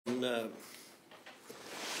The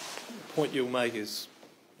point you'll make is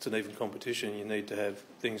it's an even competition. You need to have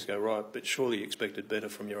things go right, but surely you expected better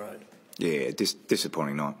from your own. Yeah,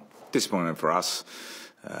 disappointing night. Disappointing for us,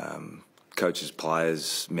 coaches,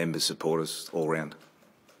 players, members, supporters, all round.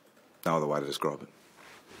 No other way to describe it.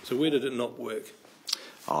 So where did it not work?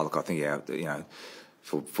 Oh, look, I think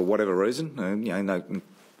for whatever reason, no,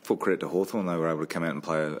 full credit to Hawthorn, they were able to come out and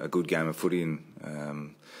play a good game of footy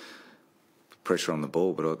and pressure on the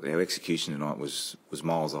ball, but our execution tonight was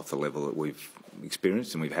miles off the level that we've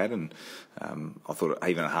experienced and we've had. And I thought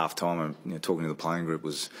even at half time, talking to the playing group,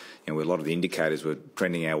 was where a lot of the indicators were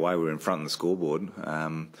trending our way. We were in front of the scoreboard,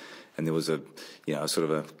 and there was a sort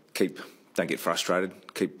of a don't get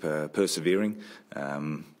frustrated, keep persevering.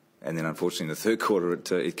 And then, unfortunately, in the third quarter,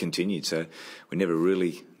 it continued. So we never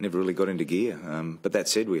really got into gear. But that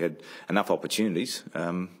said, we had enough opportunities,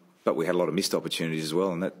 but we had a lot of missed opportunities as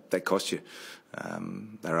well, and that cost you.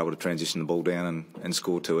 They were able to transition the ball down and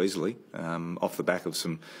score too easily off the back of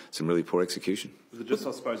some really poor execution. Was it just,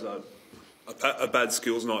 I suppose, a bad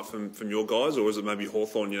skills night from your guys, or was it maybe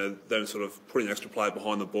Hawthorn, them sort of putting an extra player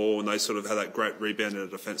behind the ball and they sort of had that great rebound in the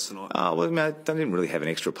defence tonight? Oh, well, they didn't really have an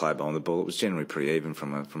extra player behind the ball. It was generally pretty even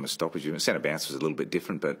from a stoppage. Centre bounce was a little bit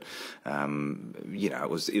different, but it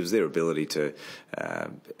was their ability to,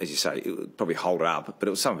 as you say, probably hold it up. But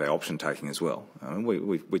it was some of our option taking as well. I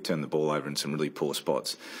mean, we turned the ball over in some really poor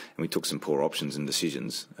spots, and we took some poor options and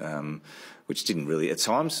decisions, which didn't really at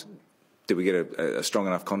times. Did we get a strong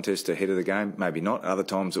enough contest ahead of the game? Maybe not. Other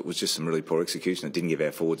times it was just some really poor execution that didn't give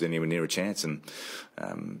our forwards anywhere near a chance. And,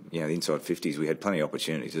 the inside 50s, we had plenty of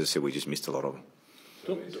opportunities. As I said, we just missed a lot of them.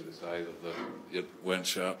 It's easy to say that it weren't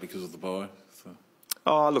sharp because of the bye. So.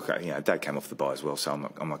 Oh, look, they came off the bye as well, so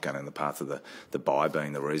I'm not going in the path of the bye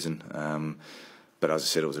being the reason. But as I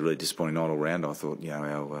said, it was a really disappointing night all round. I thought,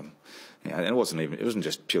 and it wasn't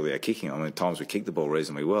just purely our kicking. I mean, at times we kicked the ball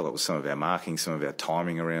reasonably well. It was some of our marking, some of our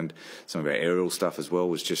timing around, some of our aerial stuff as well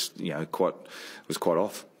was just, quite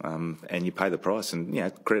off. And you pay the price. And,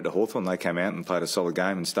 credit to Hawthorn, they came out and played a solid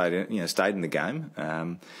game and stayed in the game.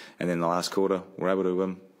 And then the last quarter, were able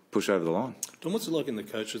to push over the line. Tom, what's it like in the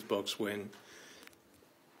coach's box when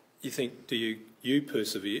you think, do you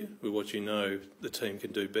persevere with what you know the team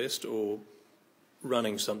can do best, or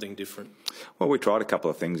running something different? Well, we tried a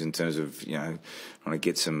couple of things in terms of trying to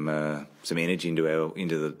get some energy into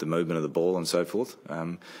the movement of the ball and so forth.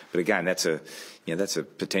 But again, that's a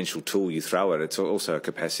potential tool you throw at. It's also a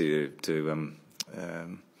capacity to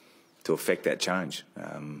affect that change.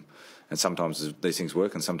 And sometimes these things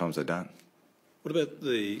work, and sometimes they don't. What about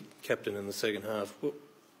the captain in the second half? What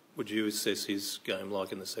would you assess his game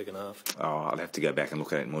like in the second half? Oh, I'd have to go back and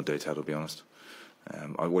look at it in more detail, to be honest.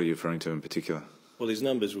 What are you referring to in particular? Well, his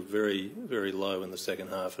numbers were very, very low in the second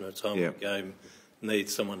half, and at a time when the game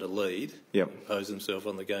needs someone to lead, impose himself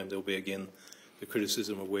on the game, there'll be again the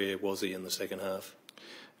criticism of where was he in the second half.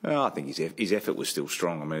 I think his effort was still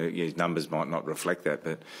strong. I mean, his numbers might not reflect that,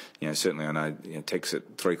 but certainly I know Tex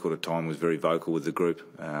at three-quarter time was very vocal with the group,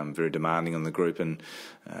 very demanding on the group, and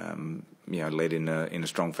led in a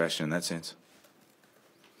strong fashion in that sense.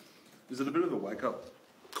 Is it a bit of a wake-up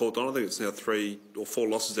call, Don? I think it's now 3 or 4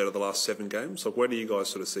 losses out of the last 7 games. Like, where do you guys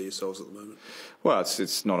sort of see yourselves at the moment? Well,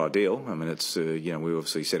 it's not ideal. I mean, it's we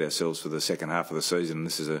obviously set ourselves for the second half of the season.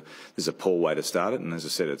 This is a poor way to start it, and as I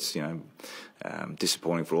said, it's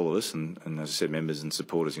disappointing for all of us, and as I said, members and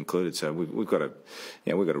supporters included. So we've got to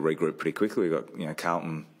regroup pretty quickly. We've got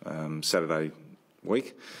Carlton Saturday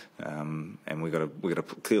week, and we've got to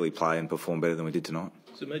clearly play and perform better than we did tonight.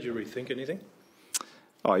 Has it made you rethink anything?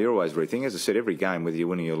 Oh, you're always rethinking. As I said, every game, whether you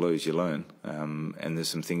win or you lose, you learn. And there's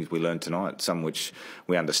some things we learned tonight, some which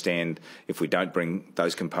we understand if we don't bring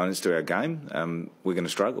those components to our game, we're going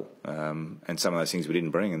to struggle. And some of those things we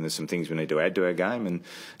didn't bring, and there's some things we need to add to our game, and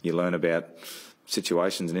you learn about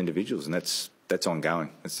situations and individuals, and that's ongoing.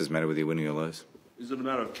 It doesn't matter whether you win or you lose. Is it a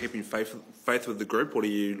matter of keeping faith with the group, or do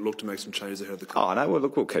you look to make some changes ahead of the club? Oh, no, well,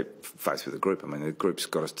 look, we'll keep faith with the group. I mean, the group's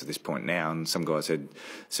got us to this point now, and some guys had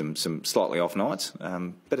some slightly off nights.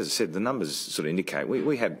 But as I said, the numbers sort of indicate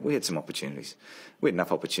we had some opportunities. We had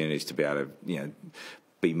enough opportunities to be able to,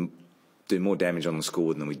 do more damage on the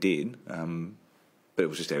scoreboard than we did. But it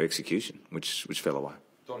was just our execution, which fell away.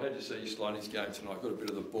 Don, how did you see you slowing his game tonight? Got a bit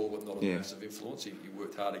of the ball, but not a massive influence. He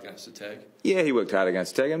worked hard against the tag. Yeah, he worked hard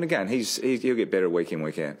against the tag. And again, he'll get better week in,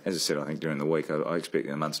 week out. As I said, I think during the week, I expect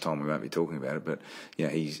in a month's time we won't be talking about it. But I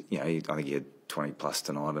think he had 20 plus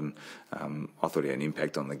tonight, and I thought he had an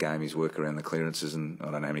impact on the game. His work around the clearances, and I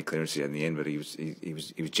don't know how many clearances he had in the end, but he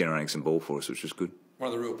was generating some ball for us, which was good.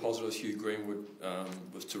 One of the real positives, Hugh Greenwood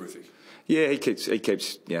was terrific. Yeah, he keeps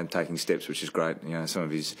taking steps, which is great. Some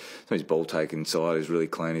of his ball taking side is really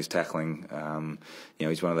clean. His tackling,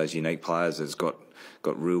 he's one of those unique players that's got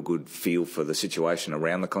real good feel for the situation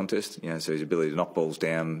around the contest. So his ability to knock balls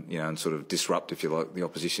down, and sort of disrupt, if you like, the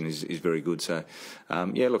opposition is very good. So,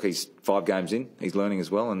 look, he's 5 games in. He's learning as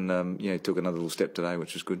well, and he took another little step today,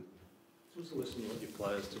 which was good. What's the lesson you want your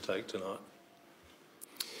players to take tonight?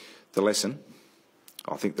 The lesson,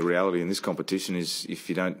 I think, the reality in this competition is if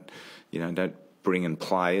you don't bring and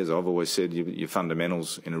play, as I've always said, your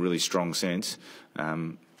fundamentals in a really strong sense,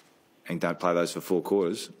 and don't play those for 4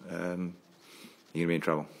 quarters, you're going to be in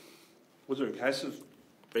trouble. Was there a case of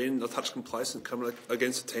being a touch complacent coming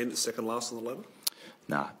against a team that's second last on the ladder?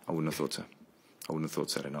 No, I wouldn't have thought so. I wouldn't have thought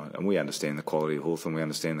so tonight. And we understand the quality of Hawthorn. We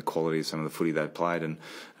understand the quality of some of the footy they've played, and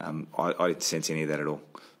I didn't sense any of that at all.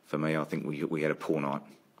 For me, I think we had a poor night.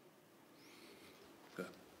 Okay.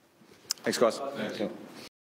 Thanks, guys. Thanks.